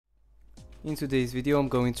In today's video I'm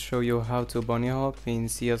going to show you how to bunny hop in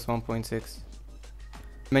CS 1.6.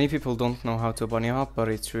 Many people don't know how to bunny hop, but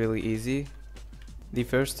it's really easy. The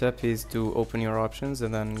first step is to open your options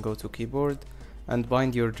and then go to keyboard and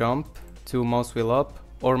bind your jump to mouse wheel up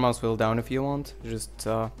or mouse wheel down if you want, just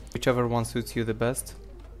whichever one suits you the best.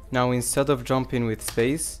 Now instead of jumping with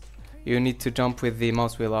space, you need to jump with the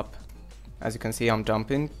mouse wheel up. As you can see, I'm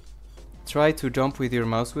jumping. Try to jump with your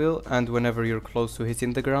mouse wheel, and whenever you're close to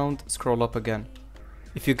hitting the ground, scroll up again.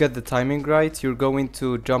 If you get the timing right, you're going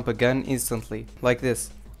to jump again instantly, like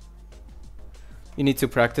this. You need to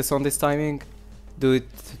practice on this timing. Do it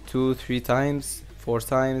 2, 3 times, 4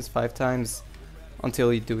 times, 5 times,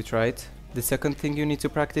 until you do it right. The second thing you need to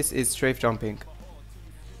practice is strafe jumping.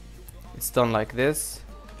 It's done like this.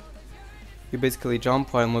 You basically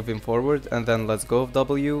jump while moving forward and then let go of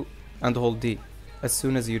W and hold D. As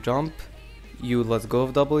soon as you jump, you let go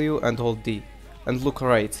of W and hold D and look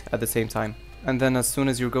right at the same time. And then as soon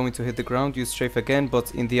as you're going to hit the ground, you strafe again,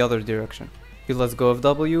 but in the other direction. You let go of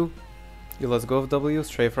W,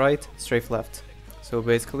 strafe right, strafe left. So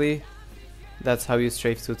basically, that's how you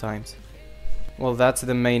strafe 2 times. Well, that's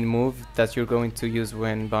the main move that you're going to use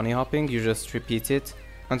when bunny hopping. You just repeat it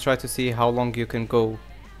and try to see how long you can go.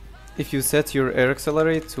 If you set your air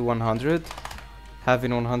accelerate to 100,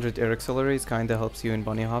 having 100 air accelerates kinda helps you in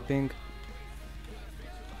bunny hopping.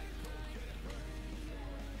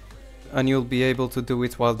 And you'll be able to do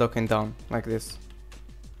it while ducking down, like this.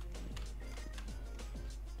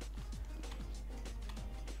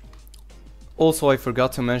 Also, I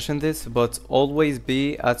forgot to mention this, but always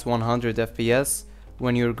be at 100 FPS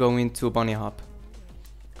when you're going to bunny hop.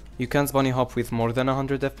 You can't bunny hop with more than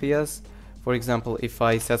 100 FPS. For example, if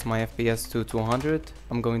I set my FPS to 200,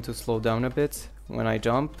 I'm going to slow down a bit when I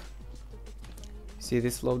jump. See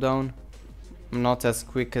this slowdown? I'm not as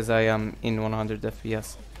quick as I am in 100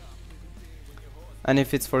 FPS. And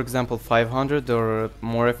if it's, for example, 500 or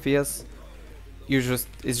more FPS,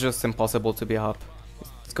 it's just impossible to be hop.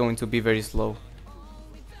 It's going to be very slow.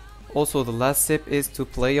 Also, the last tip is to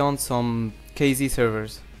play on some KZ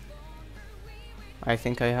servers. I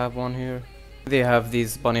think I have one here. They have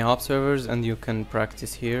these bunny hop servers and you can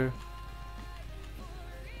practice here.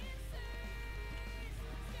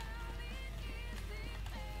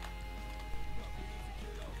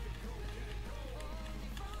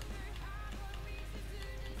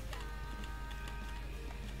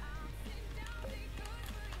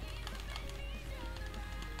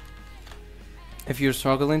 If you're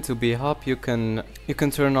struggling to B-hop, you can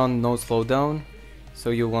turn on no slowdown, so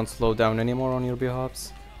you won't slow down anymore on your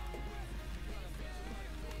B-hops.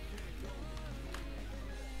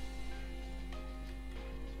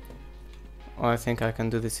 I think I can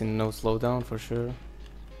do this in no slowdown for sure.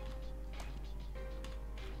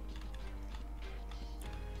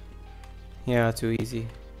 Yeah, too easy.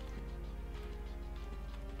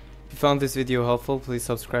 If you found this video helpful, please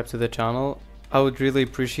subscribe to the channel. I would really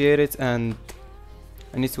appreciate it, and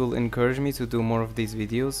it will encourage me to do more of these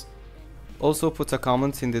videos. Also, put a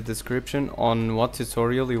comment in the description on what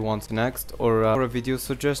tutorial you want next, or a video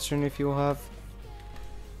suggestion if you have,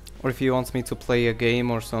 or if you want me to play a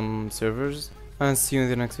game or some servers. And see you in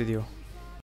the next video.